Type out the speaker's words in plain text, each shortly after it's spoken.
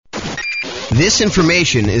This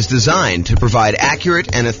information is designed to provide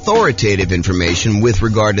accurate and authoritative information with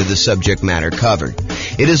regard to the subject matter covered.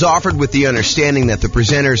 It is offered with the understanding that the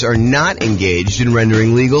presenters are not engaged in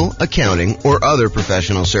rendering legal, accounting, or other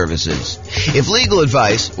professional services. If legal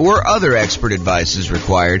advice or other expert advice is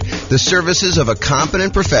required, the services of a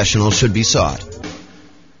competent professional should be sought.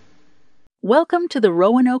 Welcome to the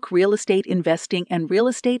Roanoke Real Estate Investing and Real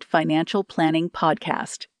Estate Financial Planning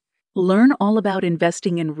Podcast. Learn all about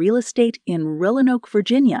investing in real estate in Roanoke,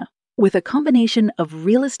 Virginia, with a combination of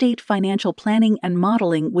real estate financial planning and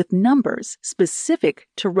modeling with numbers specific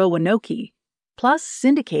to Roanoke, plus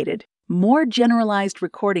syndicated, more generalized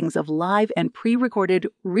recordings of live and pre-recorded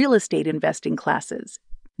real estate investing classes,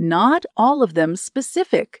 not all of them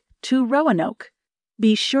specific to Roanoke.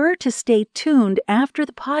 Be sure to stay tuned after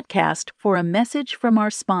the podcast for a message from our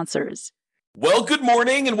sponsors. Well, good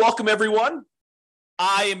morning and welcome, everyone.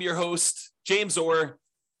 I am your host, James Orr,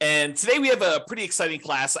 and today we have a pretty exciting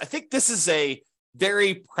class. I think this is a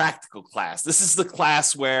very practical class. This is the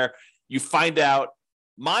class where you find out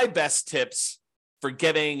my best tips for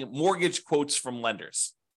getting mortgage quotes from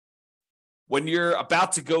lenders. When you're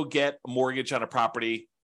about to go get a mortgage on a property,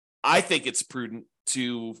 I think it's prudent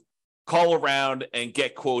to call around and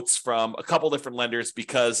get quotes from a couple different lenders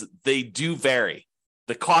because they do vary.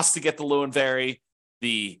 The cost to get the loan vary.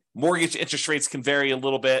 The mortgage interest rates can vary a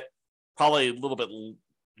little bit, probably a little bit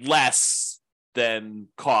less than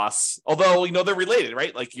costs. Although, they're related,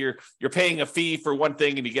 right? Like you're paying a fee for one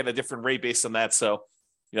thing and you get a different rate based on that. So,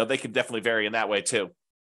 they can definitely vary in that way too.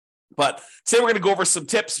 But today we're going to go over some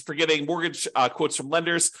tips for getting mortgage quotes from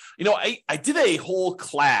lenders. I did a whole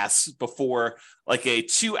class before, like a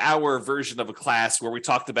 2-hour version of a class where we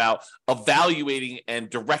talked about evaluating and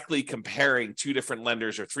directly comparing 2 different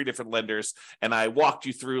lenders or 3 different lenders. And I walked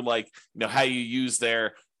you through how you use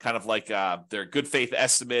their kind of like their good faith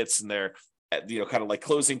estimates and their kind of like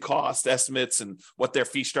closing cost estimates and what their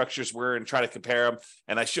fee structures were and try to compare them.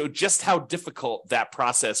 And I showed just how difficult that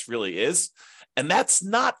process really is. And that's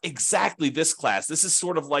not exactly this class. This is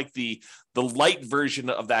sort of like the light version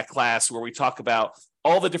of that class where we talk about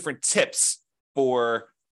all the different tips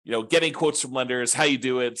for, getting quotes from lenders, how you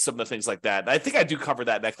do it, some of the things like that. And I think I do cover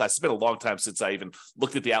that in that class. It's been a long time since I even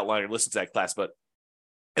looked at the outline or listened to that class, but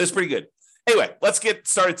it was pretty good. Anyway, let's get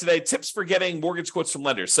started today. Tips for getting mortgage quotes from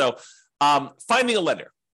lenders. So finding a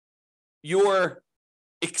lender. Your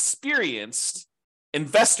experienced,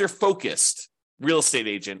 investor-focused real estate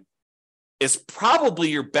agent is probably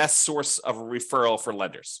your best source of a referral for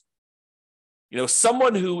lenders.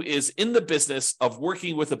 Someone who is in the business of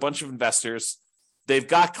working with a bunch of investors, they've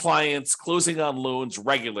got clients closing on loans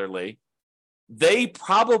regularly. They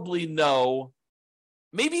probably know,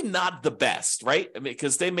 maybe not the best, right?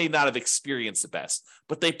 Because they may not have experienced the best,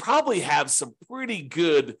 but they probably have some pretty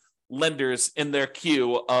good lenders in their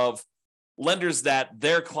queue of lenders that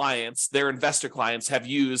their clients, their investor clients have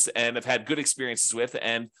used and have had good experiences with.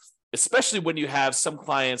 And especially when you have some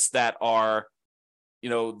clients that are,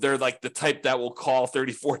 they're like the type that will call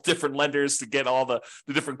 34 different lenders to get all the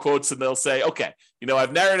different quotes. And they'll say, okay,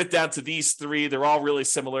 I've narrowed it down to these 3. They're all really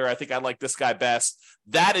similar. I think I like this guy best.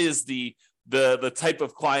 That is the type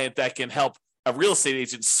of client that can help a real estate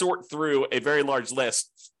agent sort through a very large list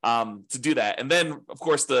to do that. And then, of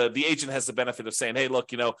course, the agent has the benefit of saying, hey,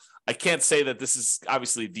 look, I can't say that this is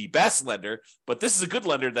obviously the best lender, but this is a good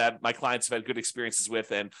lender that my clients have had good experiences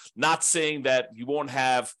with, and not saying that you won't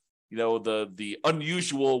have, the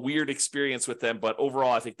unusual, weird experience with them, but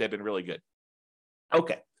overall, I think they've been really good.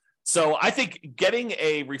 Okay. So I think getting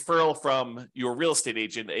a referral from your real estate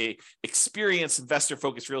agent, a experienced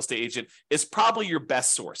investor-focused real estate agent, is probably your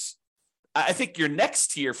best source. I think your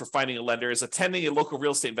next tier for finding a lender is attending a local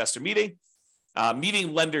real estate investor meeting,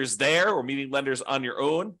 meeting lenders there or meeting lenders on your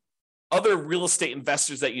own, other real estate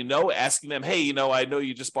investors that asking them, hey, I know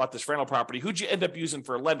you just bought this rental property. Who'd you end up using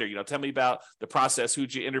for a lender? Tell me about the process.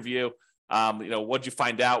 Who'd you interview? What'd you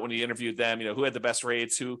find out when you interviewed them? Who had the best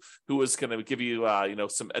rates? Who was going to give you,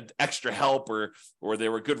 some extra help or they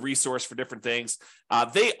were a good resource for different things.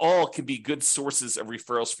 They all can be good sources of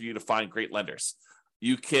referrals for you to find great lenders.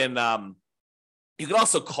 You can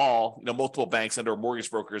also call, multiple banks and or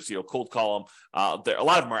mortgage brokers, cold call them. A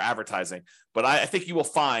lot of them are advertising, but I think you will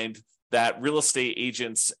find that real estate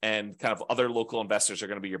agents and kind of other local investors are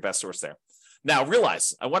going to be your best source there. Now,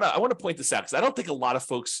 realize, I want to point this out because I don't think a lot of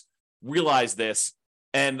folks realize this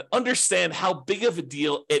and understand how big of a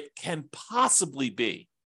deal it can possibly be.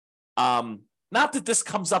 Not that this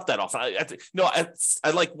comes up that often.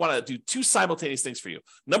 I want to do 2 simultaneous things for you.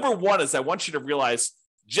 Number one is I want you to realize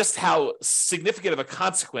just how significant of a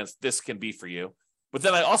consequence this can be for you. But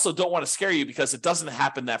then I also don't want to scare you because it doesn't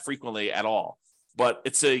happen that frequently at all. But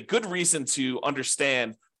it's a good reason to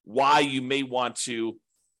understand why you may want to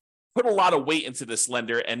put a lot of weight into this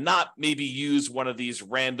lender and not maybe use one of these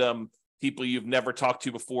random people you've never talked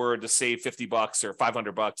to before to save $50 or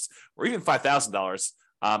 $500 or even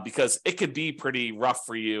 $5,000, because it could be pretty rough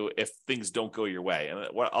for you if things don't go your way. And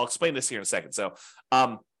I'll explain this here in a second. So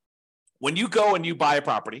when you go and you buy a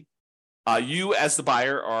property, you as the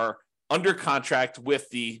buyer are under contract with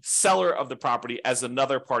the seller of the property as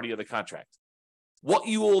another party of the contract. What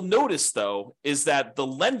you will notice, though, is that the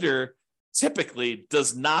lender typically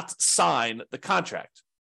does not sign the contract.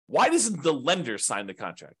 Why doesn't the lender sign the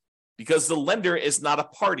contract? Because the lender is not a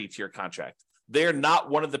party to your contract. They're not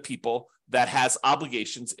one of the people that has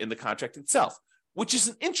obligations in the contract itself, which is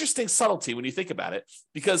an interesting subtlety when you think about it,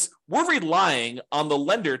 because we're relying on the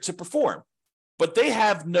lender to perform, but they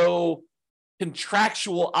have no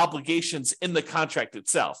contractual obligations in the contract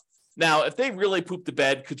itself. Now, if they really poop the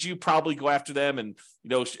bed, could you probably go after them? And,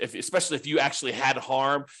 especially if you actually had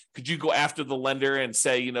harm, could you go after the lender and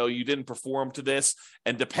say, you didn't perform to this?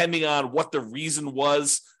 And depending on what the reason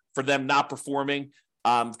was for them not performing,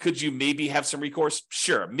 could you maybe have some recourse?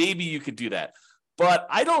 Sure, maybe you could do that. But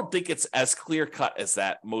I don't think it's as clear cut as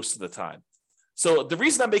that most of the time. So the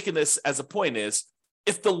reason I'm making this as a point is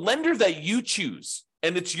if the lender that you choose,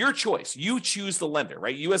 and it's your choice, you choose the lender,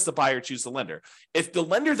 right? You as the buyer choose the lender. If the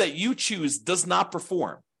lender that you choose does not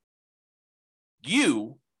perform,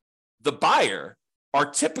 you, the buyer, are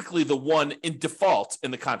typically the one in default in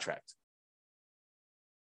the contract.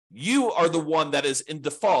 You are the one that is in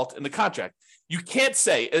default in the contract. You can't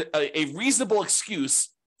say a reasonable excuse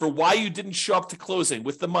for why you didn't show up to closing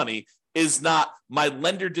with the money is not my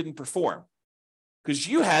lender didn't perform, because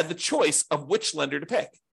you had the choice of which lender to pick.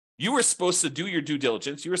 You were supposed to do your due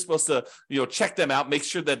diligence. You were supposed to, check them out, make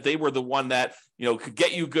sure that they were the one that, could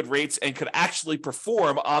get you good rates and could actually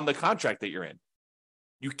perform on the contract that you're in.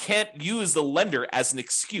 You can't use the lender as an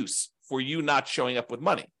excuse for you not showing up with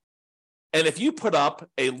money. And if you put up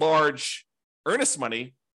a large earnest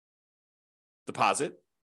money deposit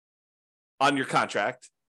on your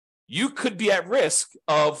contract, you could be at risk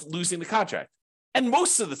of losing the contract. And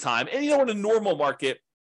most of the time, and in a normal market,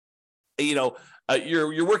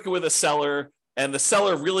 you're working with a seller and the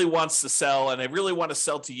seller really wants to sell and they really want to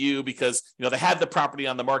sell to you because, they had the property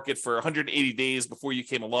on the market for 180 days before you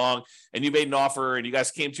came along and you made an offer and you guys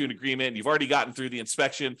came to an agreement and you've already gotten through the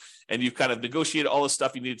inspection and you've kind of negotiated all the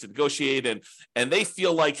stuff you needed to negotiate. And they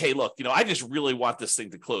feel like, hey, look, I just really want this thing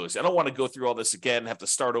to close. I don't want to go through all this again, have to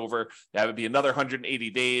start over. That would be another 180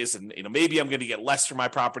 days. And, maybe I'm going to get less for my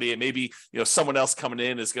property and maybe, someone else coming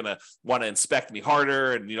in is going to want to inspect me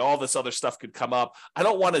harder and, all this other stuff could come up. I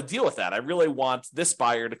don't want to deal with that. I really want this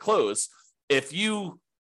buyer to close. If you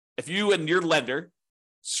and your lender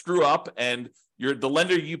screw up and the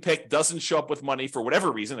lender you pick doesn't show up with money for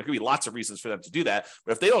whatever reason, there could be lots of reasons for them to do that,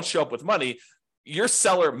 but if they don't show up with money, your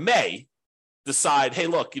seller may decide, hey,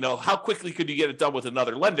 look, how quickly could you get it done with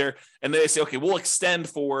another lender? And they say, okay, we'll extend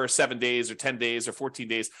for 7 days or 10 days or 14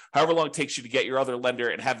 days, however long it takes you to get your other lender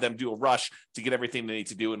and have them do a rush to get everything they need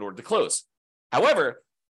to do in order to close. However,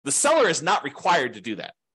 the seller is not required to do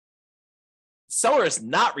that. Seller is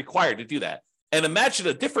not required to do that. And imagine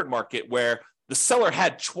a different market where the seller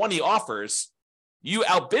had 20 offers, you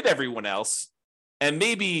outbid everyone else, and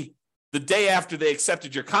maybe the day after they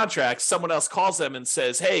accepted your contract, someone else calls them and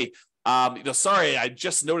says, hey, sorry, I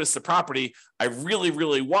just noticed the property. I really,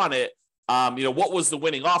 really want it. What was the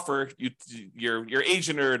winning offer? Your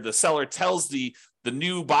agent or the seller tells the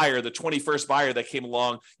new buyer, the 21st buyer that came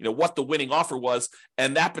along, what the winning offer was.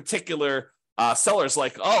 And that particular seller's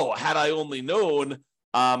like, oh, had I only known,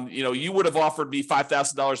 you would have offered me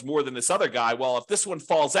 $5,000 more than this other guy. Well, if this one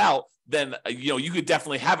falls out, then, you could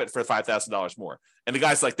definitely have it for $5,000 more. And the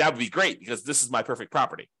guy's like, that would be great because this is my perfect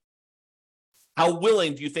property. How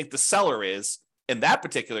willing do you think the seller is in that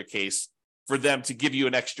particular case for them to give you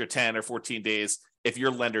an extra 10 or 14 days if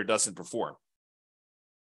your lender doesn't perform?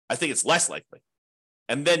 I think it's less likely.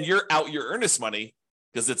 And then you're out your earnest money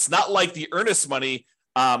because it's not like the earnest money,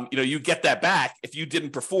 you get that back if you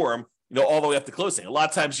didn't perform, all the way up to closing. A lot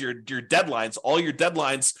of times your deadlines, all your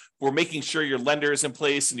deadlines for making sure your lender is in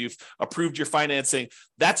place and you've approved your financing,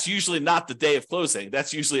 that's usually not the day of closing.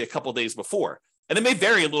 That's usually a couple of days before. And it may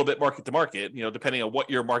vary a little bit market to market, depending on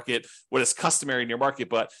what is customary in your market.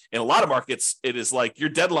 But in a lot of markets, it is like your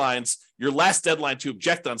deadlines, your last deadline to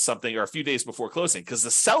object on something are a few days before closing because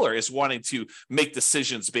the seller is wanting to make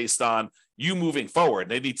decisions based on you moving forward.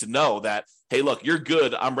 They need to know that, hey, look, you're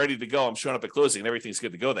good. I'm ready to go. I'm showing up at closing and everything's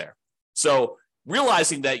good to go there. So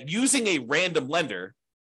realizing that using a random lender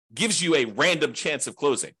gives you a random chance of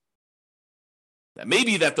closing. Now,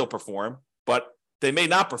 maybe that they'll perform, but they may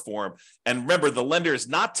not perform. And remember, the lender is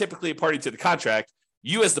not typically a party to the contract.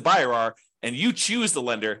 You as the buyer are, and you choose the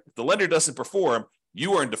lender. If the lender doesn't perform,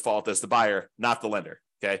 you are in default as the buyer, not the lender.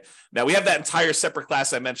 Okay. Now we have that entire separate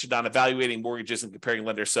class I mentioned on evaluating mortgages and comparing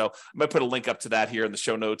lenders. So I'm going to put a link up to that here in the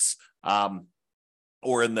show notes,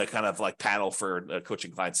 or in the kind of like panel for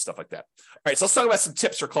coaching clients, stuff like that. All right. So let's talk about some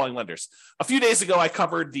tips for calling lenders. A few days ago, I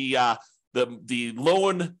covered the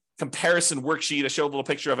loan comparison worksheet. I showed a little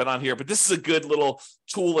picture of it on here, but this is a good little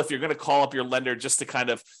tool if you're going to call up your lender just to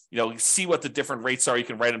kind of, see what the different rates are. You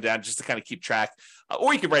can write them down just to kind of keep track,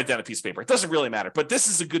 or you can write it down on a piece of paper. It doesn't really matter, but this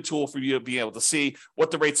is a good tool for you to be able to see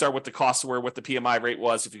what the rates are, what the costs were, what the PMI rate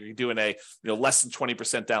was, if you're doing a, less than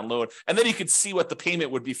 20% down loan, and then you can see what the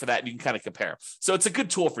payment would be for that. And you can kind of compare. So it's a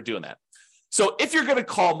good tool for doing that. So if you're going to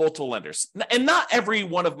call multiple lenders, and not every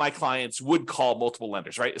one of my clients would call multiple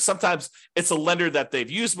lenders, right? Sometimes it's a lender that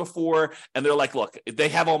they've used before, and they're like, look, they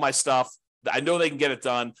have all my stuff. I know they can get it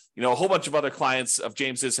done. A whole bunch of other clients of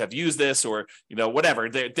James's have used this, or, whatever.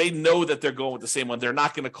 They know that they're going with the same one. They're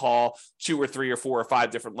not going to call 2 or 3 or 4 or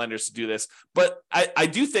 5 different lenders to do this. But I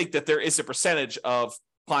do think that there is a percentage of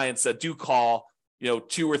clients that do call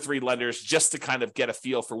 2 or 3 lenders just to kind of get a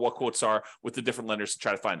feel for what quotes are with the different lenders to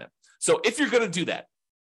try to find them. So if you're going to do that,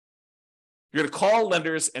 you're going to call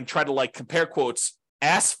lenders and try to compare quotes,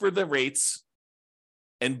 ask for the rates,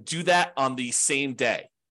 and do that on the same day.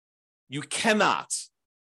 You cannot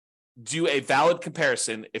do a valid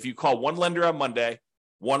comparison if you call one lender on Monday,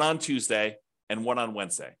 one on Tuesday, and one on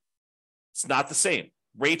Wednesday. It's not the same.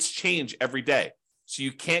 Rates change every day. So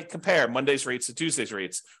you can't compare Monday's rates to Tuesday's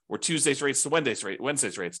rates, or Tuesday's rates to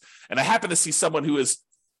Wednesday's rates. And I happen to see someone who is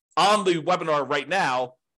on the webinar right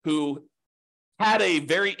now who had a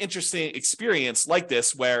very interesting experience like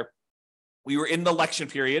this, where we were in the election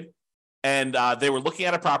period and they were looking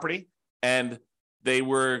at a property and they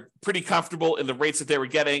were pretty comfortable in the rates that they were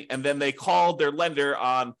getting. And then they called their lender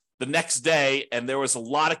on the next day, and there was a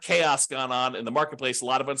lot of chaos going on in the marketplace, a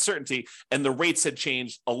lot of uncertainty, and the rates had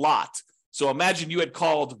changed a lot. So imagine you had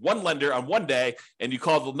called one lender on one day and you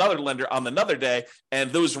called another lender on another day,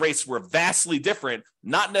 and those rates were vastly different,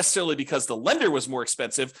 not necessarily because the lender was more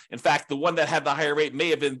expensive. In fact, the one that had the higher rate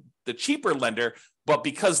may have been the cheaper lender, but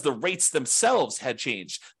because the rates themselves had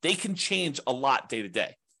changed. They can change a lot day to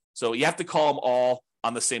day. So you have to call them all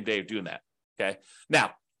on the same day of doing that. Okay.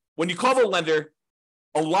 Now, when you call the lender,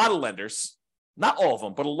 a lot of lenders, not all of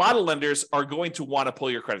them, but a lot of lenders are going to want to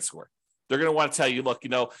pull your credit score. They're going to want to tell you, look,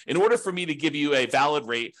 in order for me to give you a valid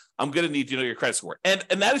rate, I'm going to need to know your credit score. And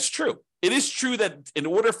that is true. It is true that in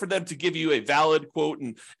order for them to give you a valid quote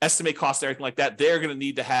and estimate cost and everything like that, they're going to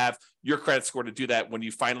need to have your credit score to do that when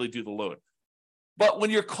you finally do the loan. But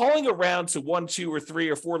when you're calling around to 1, 2, or 3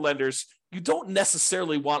 or 4 lenders, you don't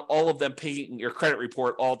necessarily want all of them paying your credit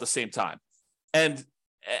report all at the same time. And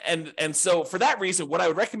so for that reason, what I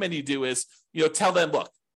would recommend you do is, tell them, look,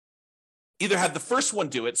 either have the first one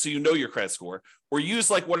do it so you know your credit score, or use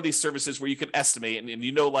one of these services where you can estimate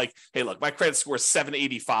and hey, look, my credit score is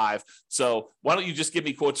 785. So why don't you just give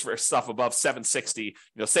me quotes for stuff above 760?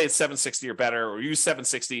 Say it's 760 or better, or use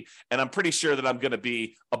 760. And I'm pretty sure that I'm going to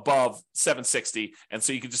be above 760. And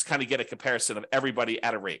so you can just kind of get a comparison of everybody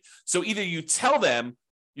at a rate. So either you tell them,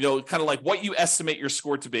 kind of what you estimate your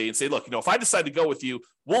score to be, and say, look, if I decide to go with you,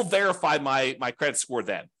 we'll verify my credit score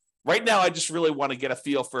then. Right now, I just really want to get a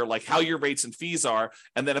feel for how your rates and fees are.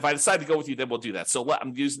 And then if I decide to go with you, then we'll do that. So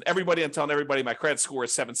I'm telling everybody my credit score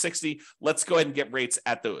is 760. Let's go ahead and get rates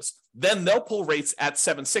at those. Then they'll pull rates at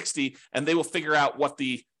 760, and they will figure out what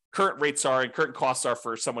the current rates are and current costs are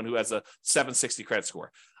for someone who has a 760 credit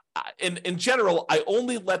score. In general, I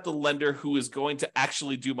only let the lender who is going to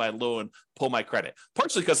actually do my loan pull my credit,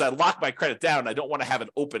 partially because I lock my credit down. I don't want to have it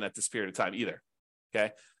open at this period of time either.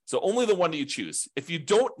 Okay. So only the one that you choose. If you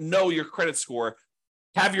don't know your credit score,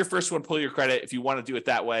 have your first one pull your credit if you want to do it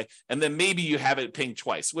that way. And then maybe you have it pinged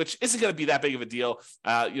twice, which isn't going to be that big of a deal.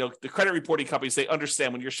 The credit reporting companies, they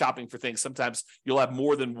understand when you're shopping for things, sometimes you'll have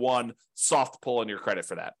more than one soft pull on your credit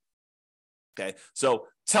for that. Okay. So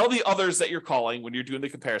tell the others that you're calling when you're doing the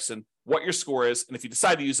comparison what your score is. And if you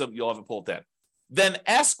decide to use them, you'll have it pulled then. Then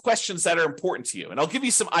ask questions that are important to you. And I'll give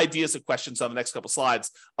you some ideas of questions on the next couple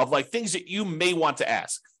slides of things that you may want to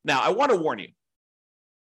ask. Now, I want to warn you.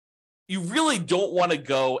 You really don't want to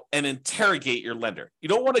go and interrogate your lender. You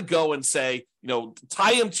don't want to go and say,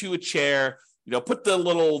 tie them to a chair, put the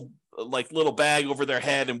little bag over their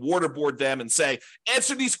head and waterboard them and say,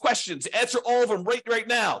 answer these questions, answer all of them right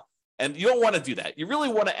now. And you don't want to do that. You really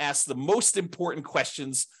want to ask the most important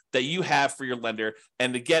questions that you have for your lender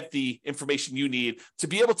and to get the information you need to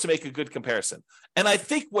be able to make a good comparison. And I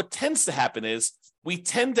think what tends to happen is we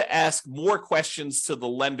tend to ask more questions to the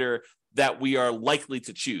lender that we are likely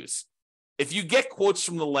to choose. If you get quotes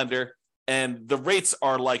from the lender and the rates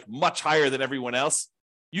are like much higher than everyone else,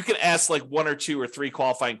 you can ask like 1 or 2 or 3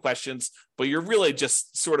 qualifying questions, but you're really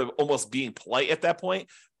just sort of almost being polite at that point.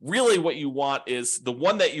 Really what you want is the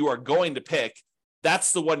one that you are going to pick.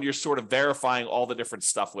 That's the one you're sort of verifying all the different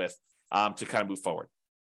stuff with to kind of move forward.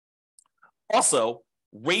 Also,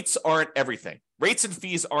 rates aren't everything. Rates and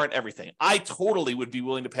fees aren't everything. I totally would be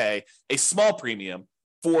willing to pay a small premium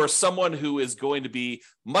for someone who is going to be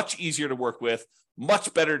much easier to work with,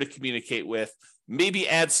 much better to communicate with, maybe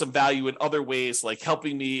add some value in other ways, like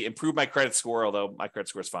helping me improve my credit score, although my credit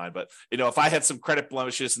score is fine. But, if I had some credit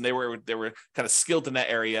blemishes and they were kind of skilled in that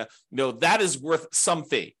area, that is worth some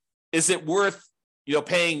fee. Is it worth,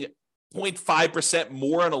 paying 0.5%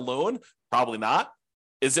 more on a loan? Probably not.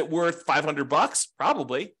 Is it worth $500?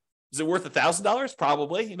 Probably. Is it worth $1,000?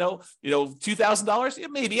 Probably. $2,000? Yeah,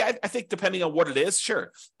 maybe. I think depending on what it is,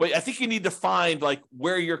 sure. But I think you need to find like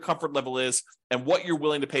where your comfort level is and what you're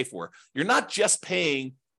willing to pay for. You're not just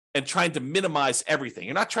paying and trying to minimize everything.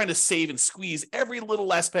 You're not trying to save and squeeze every little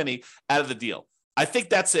last penny out of the deal. I think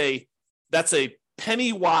that's a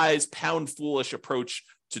penny wise, pound foolish approach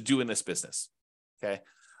to doing this business. Okay.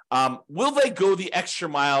 Will they go the extra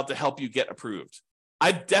mile to help you get approved?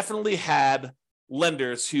 I've definitely had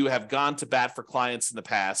lenders who have gone to bat for clients in the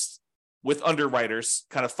past with underwriters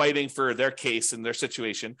kind of fighting for their case and their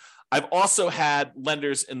situation. I've also had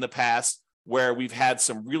lenders in the past where we've had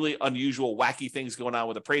some really unusual, wacky things going on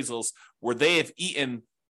with appraisals where they have eaten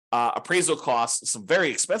appraisal costs, some very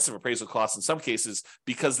expensive appraisal costs in some cases,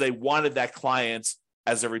 because they wanted that client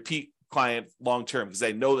as a repeat client long-term because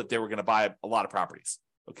they know that they were going to buy a lot of properties.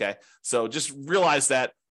 Okay. So just realize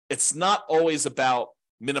that it's not always about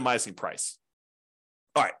minimizing price.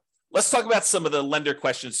 All right, let's talk about some of the lender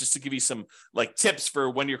questions just to give you some like tips for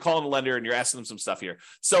when you're calling a lender and you're asking them some stuff here.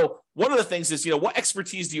 So one of the things is, what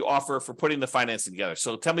expertise do you offer for putting the financing together?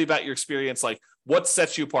 So tell me about your experience, like what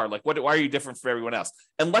sets you apart? Like why are you different from everyone else?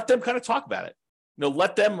 And let them kind of talk about it.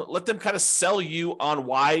 Let them kind of sell you on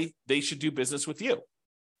why they should do business with you.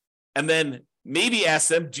 And then maybe ask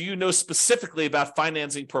them, do you know specifically about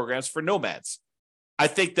financing programs for nomads? I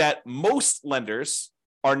think that most lenders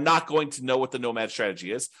are not going to know what the nomad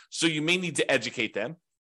strategy is. So you may need to educate them.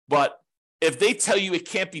 But if they tell you it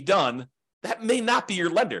can't be done, that may not be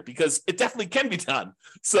your lender because it definitely can be done.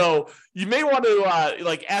 So you may want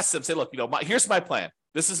to ask them, say, look, here's my plan.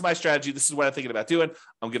 This is my strategy. This is what I'm thinking about doing.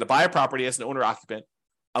 I'm going to buy a property as an owner occupant.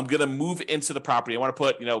 I'm going to move into the property. I want to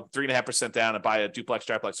put, 3.5% down and buy a duplex,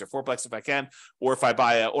 triplex, or fourplex if I can. Or if I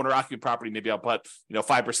buy an owner occupant property, maybe I'll put,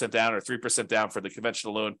 5% down or 3% down for the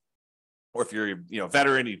conventional loan. Or if you're, a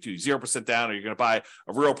veteran, you do 0% down, or you're going to buy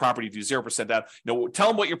a rural property, you do 0% down. Tell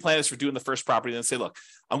them what your plan is for doing the first property, and then say, look,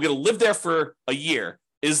 I'm going to live there for a year.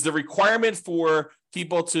 Is the requirement for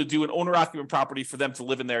people to do an owner-occupant property for them to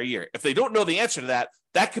live in there a year? If they don't know the answer to that,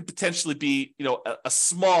 that could potentially be, a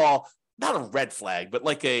small, not a red flag, but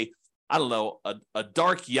like a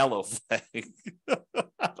dark yellow flag.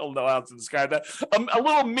 I don't know how to describe that. A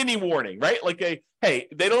little mini warning, right? Like hey,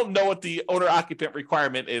 they don't know what the owner-occupant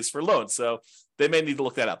requirement is for loans, so they may need to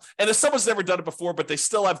look that up. And if someone's never done it before, but they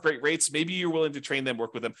still have great rates, maybe you're willing to train them,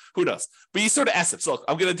 work with them. Who knows? But you sort of ask them, so look,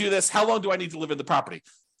 I'm going to do this. How long do I need to live in the property?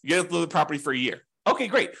 You have to live in the property for a year. Okay,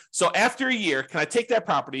 great. So after a year, can I take that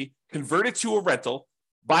property, convert it to a rental,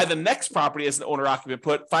 buy the next property as an owner-occupant,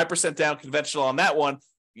 put 5% down conventional on that one,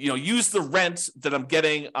 use the rent that I'm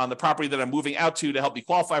getting on the property that I'm moving out to help me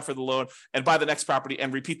qualify for the loan and buy the next property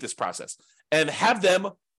and repeat this process and have them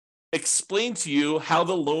explain to you how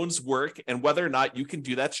the loans work and whether or not you can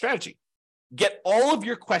do that strategy. Get all of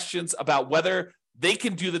your questions about whether they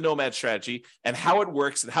can do the nomad strategy and how it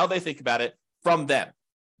works and how they think about it from them.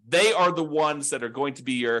 They are the ones that are going to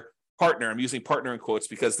be your partner. I'm using partner in quotes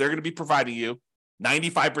because they're going to be providing you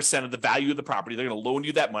 95% of the value of the property. They're going to loan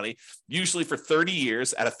you that money, usually for 30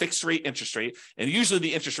 years at a fixed rate interest rate. And usually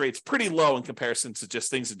the interest rate's pretty low in comparison to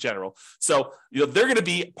just things in general. So, they're going to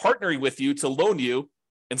be partnering with you to loan you,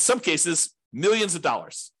 in some cases, millions of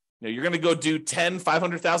dollars. You're going to go do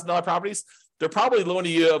 $500,000 properties. They're probably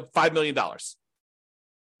loaning you $5 million.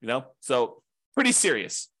 So pretty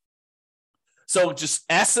serious. So just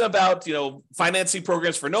ask them about, financing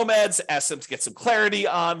programs for nomads, ask them to get some clarity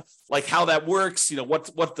on like how that works,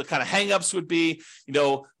 what the kind of hangups would be,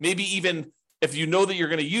 maybe even if you know that you're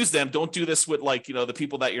going to use them, don't do this with the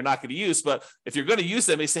people that you're not going to use. But if you're going to use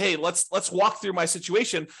them, they say, hey, let's walk through my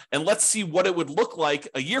situation and let's see what it would look like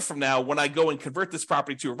a year from now when I go and convert this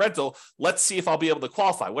property to a rental. Let's see if I'll be able to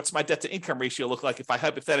qualify. What's my debt to income ratio look like if I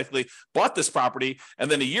hypothetically bought this property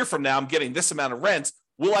and then a year from now I'm getting this amount of rent?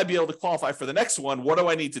 Will I be able to qualify for the next one? What do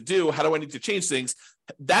I need to do? How do I need to change things?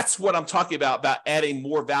 That's what I'm talking about adding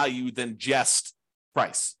more value than just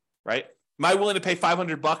price, right? Am I willing to pay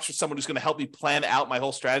 $500 for someone who's going to help me plan out my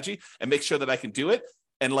whole strategy and make sure that I can do it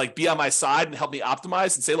and be on my side and help me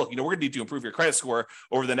optimize and say, look, we're going to need to improve your credit score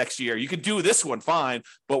over the next year. You can do this one fine,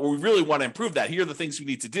 but we really want to improve that. Here are the things we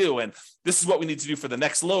need to do. And this is what we need to do for the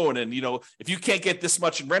next loan. And, if you can't get this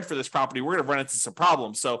much in rent for this property, we're going to run into some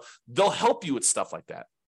problems. So they'll help you with stuff like that.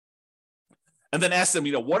 And then ask them,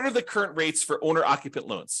 what are the current rates for owner occupant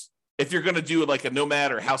loans? If you're going to do like a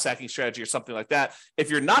nomad or house hacking strategy or something like that, if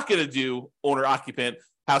you're not going to do owner occupant,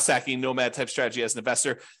 house hacking, nomad type strategy as an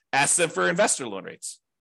investor, ask them for investor loan rates.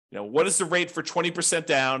 What is the rate for 20%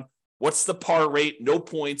 down? What's the par rate? No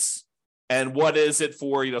points. And what is it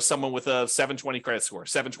for, someone with a 720 credit score,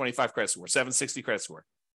 725 credit score, 760 credit score?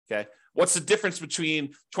 Okay. What's the difference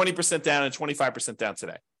between 20% down and 25% down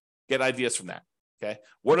today? Get ideas from that. Okay.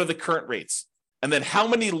 What are the current rates? And then how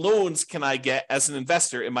many loans can I get as an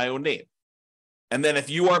investor in my own name? And then if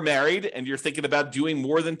you are married and you're thinking about doing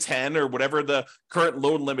more than 10 or whatever the current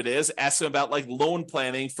loan limit is, ask them about loan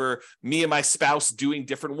planning for me and my spouse doing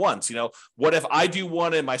different ones. What if I do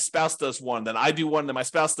one and my spouse does one, then I do one and my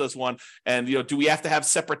spouse does one? And, do we have to have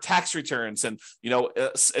separate tax returns? And,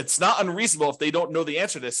 it's not unreasonable if they don't know the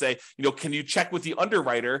answer to say, can you check with the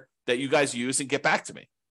underwriter that you guys use and get back to me?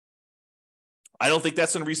 I don't think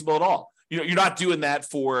that's unreasonable at all. You're not doing that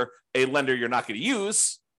for a lender you're not going to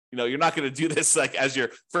use. You're not going to do this as your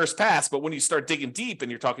first pass, but when you start digging deep and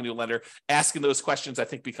you're talking to a lender, asking those questions, I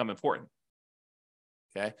think, become important.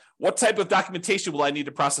 Okay. What type of documentation will I need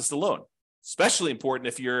to process the loan? Especially important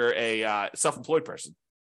if you're a self-employed person,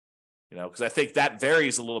 because I think that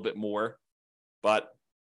varies a little bit more, but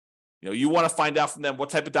you want to find out from them what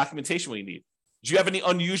type of documentation will you need. Did you have any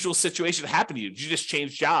unusual situation happen to you? Did you just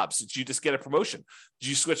change jobs? Did you just get a promotion? Did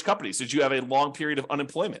you switch companies? Did you have a long period of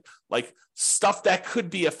unemployment? Stuff that could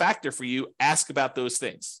be a factor for you, ask about those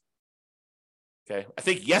things. Okay. I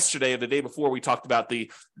think yesterday or the day before we talked about the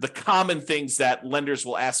common things that lenders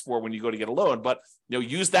will ask for when you go to get a loan, but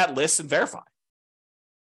use that list and verify.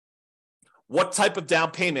 What type of down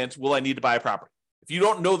payment will I need to buy a property? If you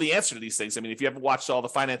don't know the answer to these things, if you haven't watched all the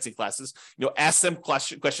financing classes, ask them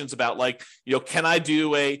questions about can I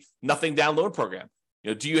do a nothing down loan program?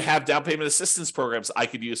 Do you have down payment assistance programs I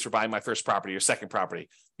could use for buying my first property or second property?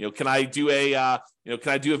 Can I do a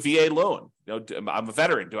VA loan? I'm a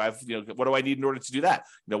veteran. Do I have, what do I need in order to do that?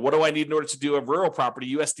 What do I need in order to do a rural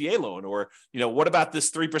property USDA loan? Or, what about this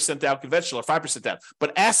 3% down conventional or 5% down?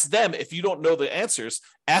 But ask them, if you don't know the answers,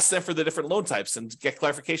 ask them for the different loan types and get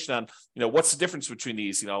clarification on, what's the difference between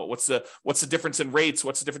these? What's the difference in rates?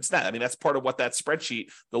 What's the difference in that? That's part of what that spreadsheet,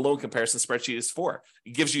 the loan comparison spreadsheet, is for.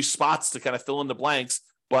 It gives you spots to kind of fill in the blanks,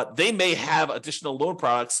 but they may have additional loan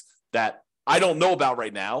products that I don't know about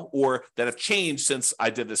right now, or that have changed since I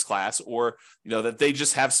did this class, or, that they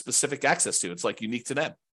just have specific access to. It's unique to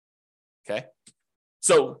them. Okay.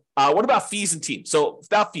 So what about fees and team? So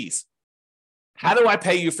about fees, how do I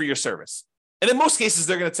pay you for your service? And in most cases,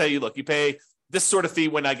 they're going to tell you, look, you pay this sort of fee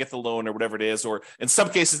when I get the loan or whatever it is, or in some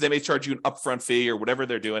cases, they may charge you an upfront fee or whatever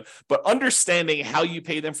they're doing, but understanding how you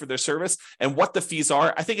pay them for their service and what the fees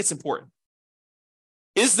are, I think it's important.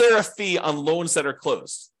 Is there a fee on loans that are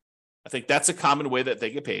closed? I think that's a common way that they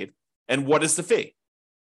get paid. And what is the fee?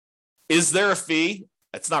 Is there a fee?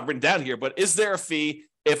 It's not written down here, but is there a fee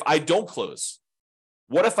if I don't close?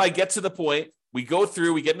 What if I get to the point, we go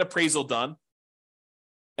through, we get an appraisal done,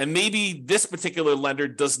 and maybe this particular lender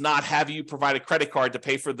does not have you provide a credit card to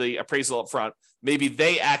pay for the appraisal up front. Maybe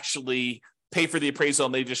they actually pay for the appraisal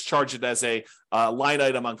and they just charge it as a line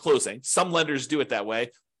item on closing. Some lenders do it that way.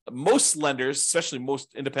 Most lenders, especially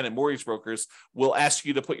most independent mortgage brokers, will ask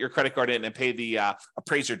you to put your credit card in and pay the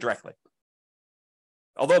appraiser directly.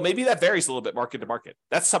 Although maybe that varies a little bit market to market.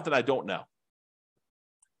 That's something I don't know.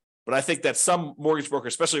 But I think that some mortgage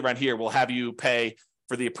brokers, especially around here, will have you pay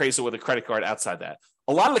for the appraisal with a credit card outside that.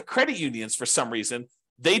 A lot of the credit unions, for some reason,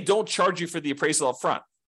 they don't charge you for the appraisal up front.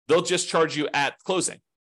 They'll just charge you at closing.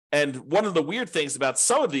 And one of the weird things about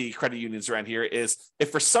some of the credit unions around here is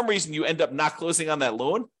if for some reason you end up not closing on that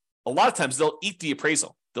loan, a lot of times they'll eat the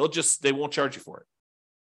appraisal. They won't charge you for it.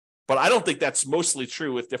 But I don't think that's mostly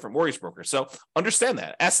true with different mortgage brokers. So understand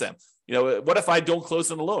that. Ask them, what if I don't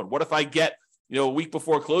close on the loan? What if I get, a week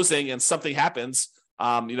before closing and something happens?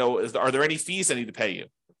 Are there any fees I need to pay you?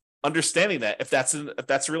 Understanding that if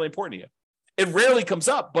that's really important to you. It rarely comes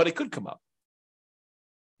up, but it could come up.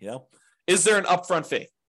 Is there an upfront fee?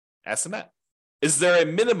 Ask them that. Is there a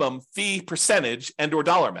minimum fee percentage and or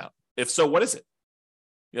dollar amount? If so, what is it?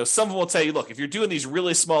 Some of them will tell you, look, if you're doing these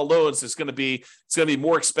really small loans, it's going to be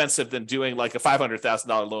more expensive than doing like a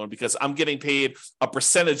 $500,000 loan because I'm getting paid a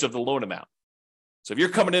percentage of the loan amount. So if you're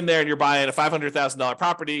coming in there and you're buying a $500,000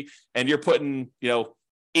 property and you're putting,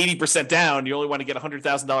 80% down, you only want to get a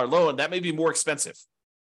 $100,000 loan, that may be more expensive.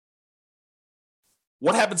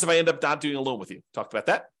 What happens if I end up not doing a loan with you? Talked about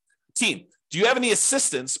that. Team, do you have any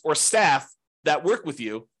assistants or staff that work with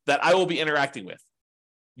you that I will be interacting with?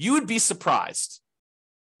 You would be surprised.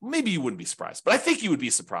 Maybe you wouldn't be surprised, but I think you would be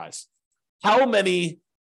surprised how many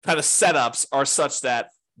kind of setups are such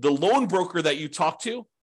that the loan broker that you talk to,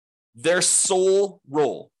 their sole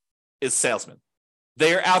role is salesman.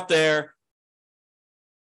 They are out there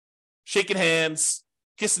shaking hands,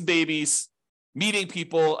 kissing babies, meeting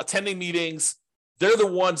people, attending meetings. They're the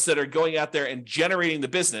ones that are going out there and generating the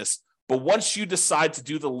business. But once you decide to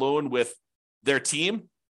do the loan with their team,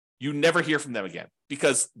 you never hear from them again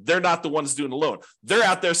because they're not the ones doing the loan. They're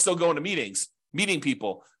out there still going to meetings, meeting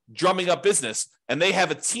people, drumming up business, and they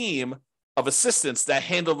have a team of assistants that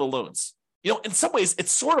handle the loans. In some ways,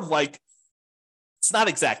 it's sort of like, it's not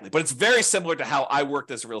exactly, but it's very similar to how I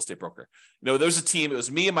worked as a real estate broker. There's a team. It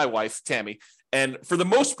was me and my wife, Tammy. And for the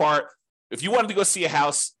most part, if you wanted to go see a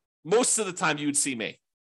house, most of the time you would see me.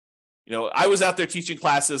 I was out there teaching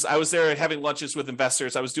classes. I was there having lunches with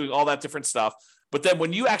investors. I was doing all that different stuff. But then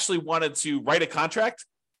when you actually wanted to write a contract,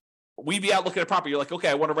 we'd be out looking at property. You're like, okay,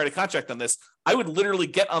 I want to write a contract on this. I would literally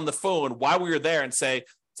get on the phone while we were there and say,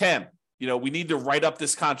 Tam, we need to write up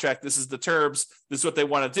this contract. This is the terms. This is what they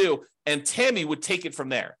want to do. And Tammy would take it from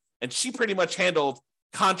there. And she pretty much handled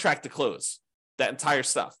contract to close, that entire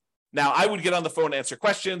stuff. Now, I would get on the phone and answer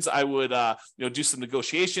questions. I would do some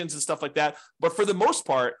negotiations and stuff like that. But for the most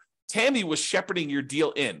part, Tammy was shepherding your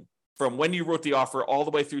deal in from when you wrote the offer all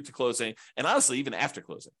the way through to closing, and honestly, even after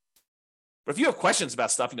closing. But if you have questions about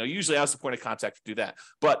stuff, usually I was the point of contact to do that.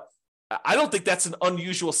 But I don't think that's an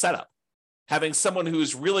unusual setup. Having someone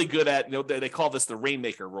who's really good at, they call this the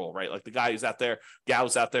rainmaker role, right? Like the guy who's out there, gal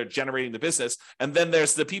who's out there generating the business. And then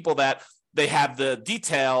there's the people that they have the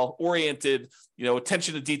detail-oriented,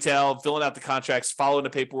 attention to detail, filling out the contracts, following the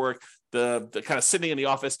paperwork, the kind of sitting in the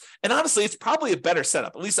office. And honestly, it's probably a better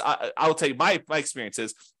setup. At least I will tell you, my experience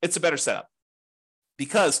is it's a better setup.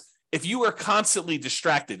 Because if you are constantly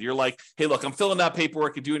distracted, you're like, hey, look, I'm filling out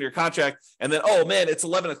paperwork and doing your contract. And then, oh man, it's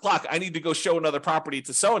 11 o'clock. I need to go show another property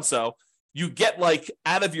to so-and-so. You get like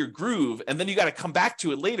out of your groove and then you got to come back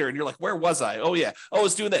to it later. And you're like, where was I? Oh yeah. Oh, I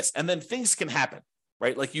was doing this. And then things can happen.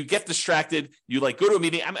 Right? Like you get distracted, you like go to a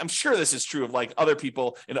meeting. I'm sure this is true of like other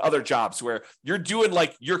people in other jobs where you're doing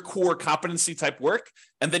like your core competency type work.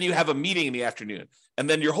 And then you have a meeting in the afternoon and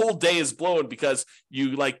then your whole day is blown because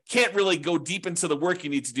you like can't really go deep into the work you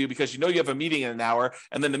need to do because you have a meeting in an hour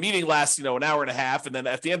and then the meeting lasts, an hour and a half. And then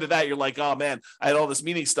at the end of that, you're like, oh man, I had all this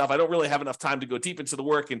meeting stuff. I don't really have enough time to go deep into the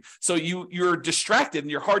work. And so you're distracted and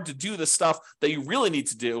you're hard to do the stuff that you really need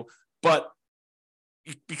to do. But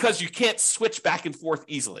because you can't switch back and forth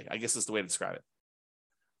easily, I guess is the way to describe it.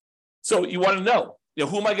 So you want to know,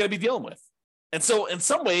 who am I going to be dealing with? And so in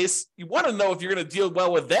some ways, you want to know if you're going to deal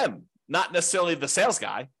well with them, not necessarily the sales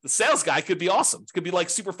guy. The sales guy could be awesome. It could be like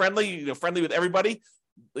super friendly, friendly with everybody,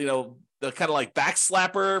 the kind of like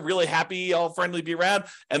backslapper, really happy, all friendly, be around.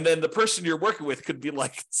 And then the person you're working with could be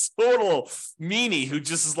like total meanie who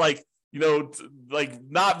just is like, like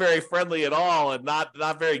not very friendly at all and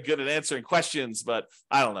not very good at answering questions, but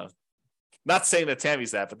I don't know. Not saying that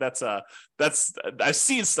Tammy's that, but that's I've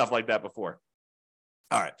seen stuff like that before.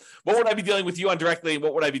 All right. What would I be dealing with you on directly? And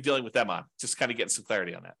what would I be dealing with them on? Just kind of getting some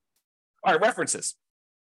clarity on that. All right. References.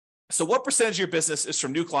 So what percentage of your business is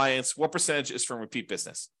from new clients? What percentage is from repeat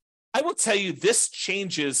business? I will tell you this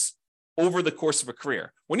changes over the course of a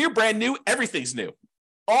career. When you're brand new, everything's new.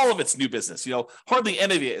 All of it's new business, hardly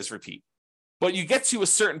any of it is repeat. But you get to a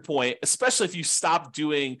certain point, especially if you stop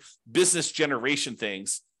doing business generation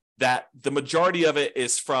things, that the majority of it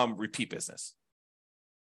is from repeat business.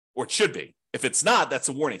 Or it should be. If it's not, that's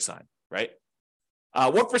a warning sign, right?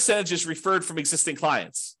 What percentage is referred from existing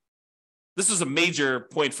clients? This was a major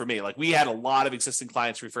point for me. Like we had a lot of existing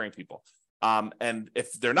clients referring people. And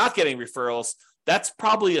if they're not getting referrals, that's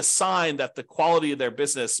probably a sign that the quality of their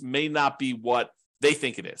business may not be what they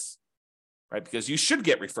think it is, right? Because you should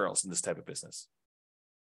get referrals in this type of business.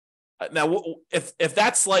 Now, if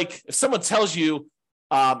that's like, if someone tells you,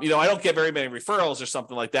 I don't get very many referrals or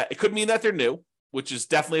something like that, it could mean that they're new, which is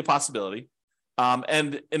definitely a possibility.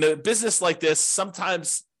 And in a business like this,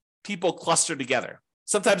 sometimes people cluster together.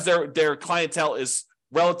 Sometimes their clientele is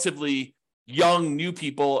relatively young, new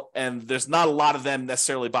people, and there's not a lot of them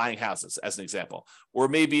necessarily buying houses, as an example. Or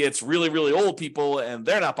maybe it's really, really old people and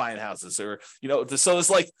they're not buying houses. Or, so it's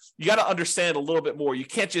like, you got to understand a little bit more. You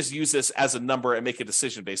can't just use this as a number and make a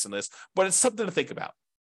decision based on this, but it's something to think about.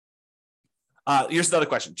 Here's another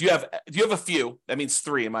question. Do you have a few, that means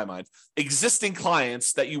 3 in my mind, existing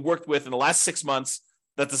clients that you worked with in the last 6 months?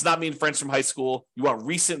 That does not mean friends from high school. You want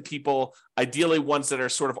recent people, ideally ones that are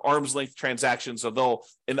sort of arm's length transactions, although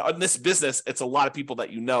in this business, it's a lot of people that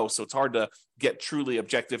so it's hard to get truly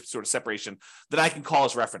objective sort of separation that I can call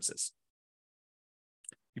as references.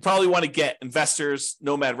 You probably want to get investors,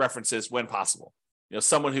 nomad references when possible.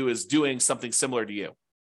 Someone who is doing something similar to you.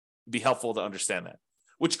 It'd be helpful to understand that.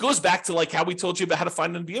 Which goes back to like how we told you about how to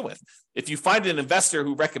find them to begin with. If you find an investor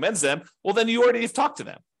who recommends them, well, then you already have talked to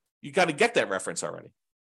them. You got to get that reference already.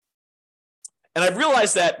 And I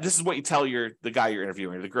realized that this is what you tell the guy you're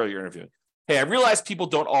interviewing, or the girl you're interviewing. Hey, I realize people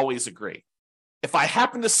don't always agree. If I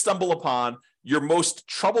happen to stumble upon your most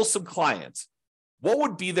troublesome client, what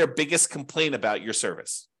would be their biggest complaint about your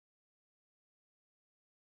service?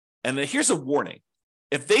 And then here's a warning.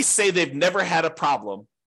 If they say they've never had a problem,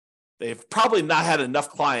 they've probably not had enough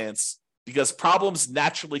clients, because problems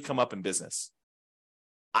naturally come up in business.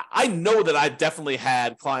 I know that I've definitely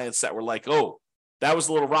had clients that were like, oh, that was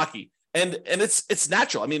a little rocky. And it's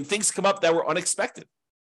natural. I mean, things come up that were unexpected.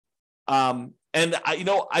 And I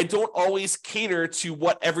don't always cater to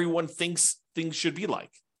what everyone thinks things should be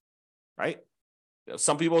like, right?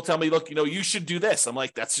 Some people tell me, look, you should do this. I'm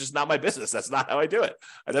like, that's just not my business. That's not how I do it.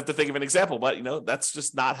 I'd have to think of an example, but that's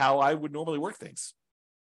just not how I would normally work things.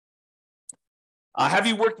 Have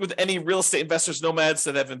you worked with any real estate investors, nomads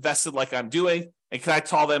that have invested like I'm doing? And can I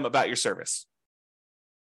tell them about your service?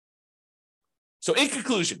 So in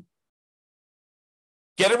conclusion,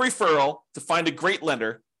 get a referral to find a great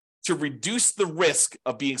lender to reduce the risk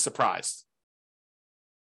of being surprised.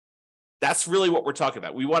 That's really what we're talking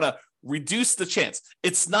about. We want to reduce the chance.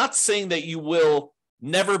 It's not saying that you will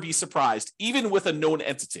never be surprised, even with a known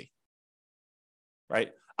entity,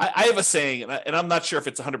 right? I have a saying, and I'm not sure if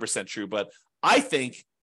it's 100% true, but I think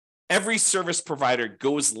every service provider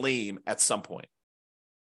goes lame at some point.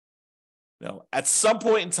 At some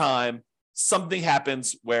point in time, something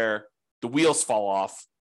happens where the wheels fall off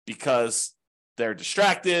because they're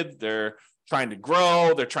distracted, they're trying to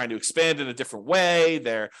grow, they're trying to expand in a different way,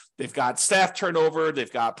 they've got staff turnover,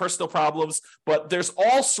 they've got personal problems, but there's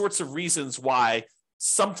all sorts of reasons why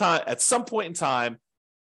at some point in time,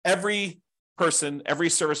 every person, every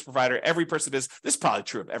service provider, every person this is probably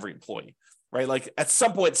true of every employee, right? Like at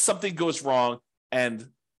some point, something goes wrong and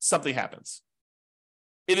something happens.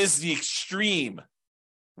 It is the extreme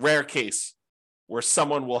rare case where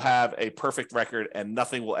someone will have a perfect record and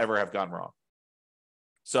nothing will ever have gone wrong.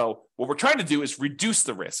 So what we're trying to do is reduce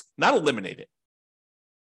the risk, not eliminate it.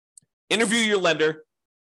 Interview your lender,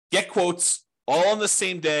 get quotes all on the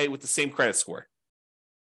same day with the same credit score.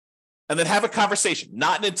 And then have a conversation,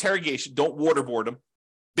 not an interrogation. Don't waterboard them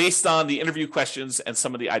based on the interview questions and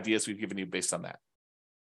some of the ideas we've given you based on that.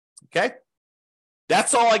 Okay?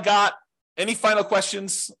 That's all I got. Any final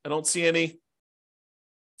questions? I don't see any.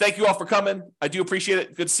 Thank you all for coming. I do appreciate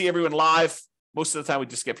it. Good to see everyone live. Most of the time, we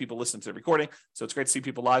just get people listening to the recording. So it's great to see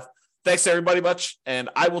people live. Thanks, everybody, much. And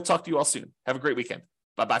I will talk to you all soon. Have a great weekend.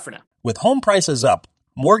 Bye-bye for now. With home prices up,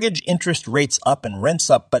 mortgage interest rates up, and rents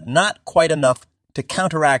up, but not quite enough to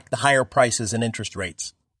counteract the higher prices and interest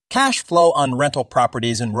rates. Cash flow on rental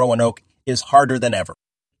properties in Roanoke is harder than ever.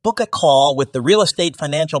 Book a call with the Real Estate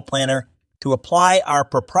Financial Planner to apply our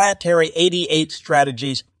proprietary 88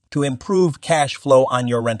 strategies to improve cash flow on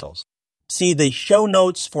your rentals. See the show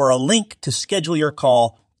notes for a link to schedule your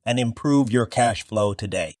call and improve your cash flow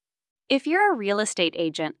today. If you're a real estate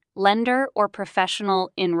agent, lender, or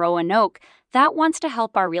professional in Roanoke that wants to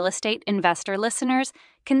help our real estate investor listeners,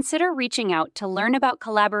 consider reaching out to learn about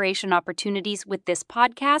collaboration opportunities with this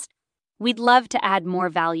podcast. We'd love to add more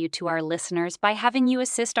value to our listeners by having you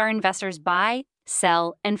assist our investors buy,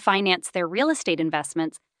 sell, and finance their real estate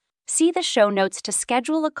investments. See the show notes to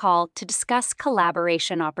schedule a call to discuss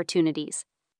collaboration opportunities.